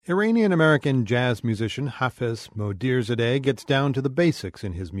Iranian-American jazz musician Hafez Modirzadeh gets down to the basics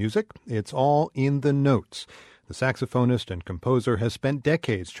in his music. It's all in the notes. The saxophonist and composer has spent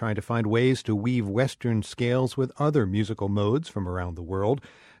decades trying to find ways to weave Western scales with other musical modes from around the world.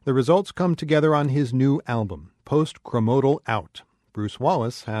 The results come together on his new album, Post-Chromodal Out. Bruce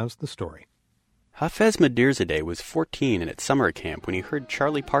Wallace has the story. Hafez Modirzadeh was 14 and at summer camp when he heard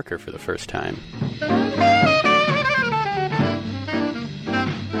Charlie Parker for the first time.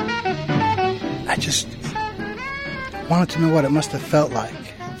 I just wanted to know what it must have felt like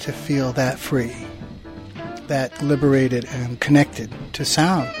to feel that free, that liberated and connected to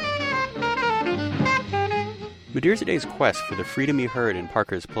sound. Modirzadeh's quest for the freedom he heard in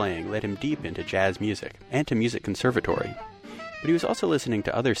Parker's playing led him deep into jazz music and to music conservatory. But he was also listening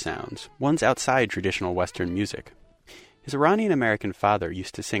to other sounds, ones outside traditional Western music. His Iranian-American father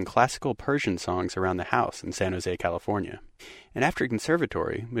used to sing classical Persian songs around the house in San Jose, California. And after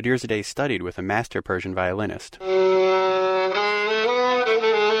conservatory, Modirzadeh studied with a master Persian violinist.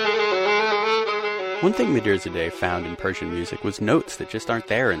 One thing Modirzadeh found in Persian music was notes that just aren't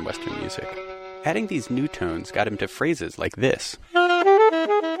there in Western music. Adding these new tones got him to phrases like this.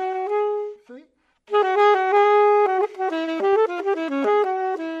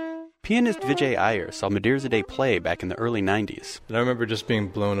 Pianist Vijay Iyer saw Modirzadeh play back in the early 90s. And I remember just being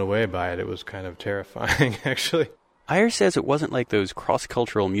blown away by it. It was kind of terrifying, actually. Iyer says it wasn't like those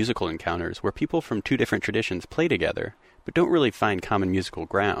cross-cultural musical encounters where people from two different traditions play together, but don't really find common musical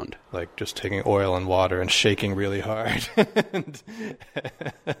ground. Like just taking oil and water and shaking really hard.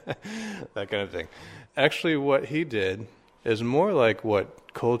 That kind of thing. Actually, what he did is more like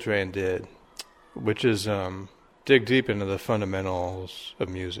what Coltrane did, which is dig deep into the fundamentals of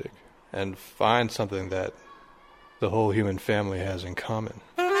music and find something that the whole human family has in common.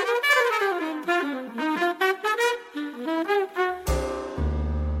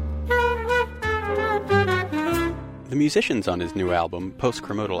 The musicians on his new album,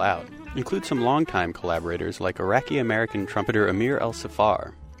 Post-Chromodal Out, include some longtime collaborators like Iraqi-American trumpeter Amir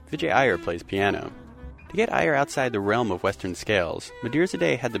El-Safar. Vijay Iyer plays piano. To get Iyer outside the realm of Western scales,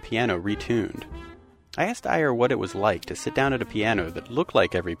 Modirzadeh had the piano retuned. I asked Iyer what it was like to sit down at a piano that looked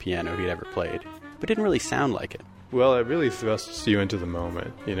like every piano he'd ever played, but didn't really sound like it. Well, it really thrusts you into the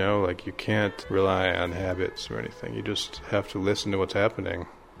moment, you know? Like, you can't rely on habits or anything. You just have to listen to what's happening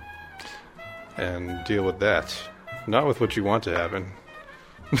and deal with that. Not with what you want to happen,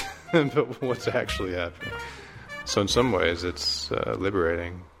 but what's actually happening. So in some ways, it's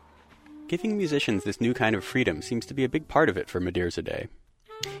liberating. Giving musicians this new kind of freedom seems to be a big part of it for Modirzadeh.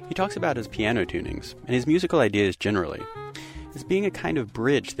 He talks about his piano tunings, and his musical ideas generally, as being a kind of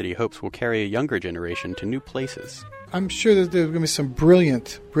bridge that he hopes will carry a younger generation to new places. I'm sure that there's going to be some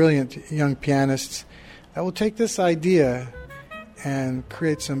brilliant young pianists that will take this idea and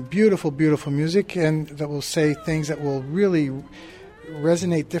create some beautiful, beautiful music, and that will say things that will really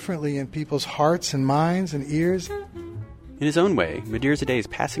resonate differently in people's hearts and minds and ears. In his own way, Modirzadeh is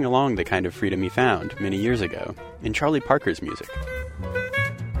passing along the kind of freedom he found many years ago in Charlie Parker's music.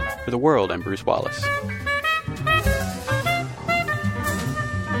 For The World, I'm Bruce Wallace.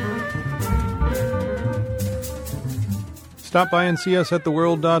 Stop by and see us at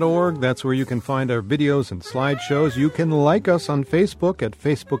theworld.org. That's where you can find our videos and slideshows. You can like us on Facebook at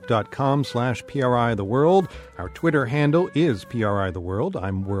facebook.com/PRI The World. Our Twitter handle is PRI The World.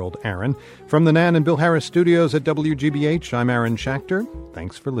 I'm World Aaron. From the Nan and Bill Harris studios at WGBH, I'm Aaron Schachter.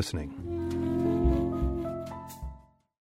 Thanks for listening.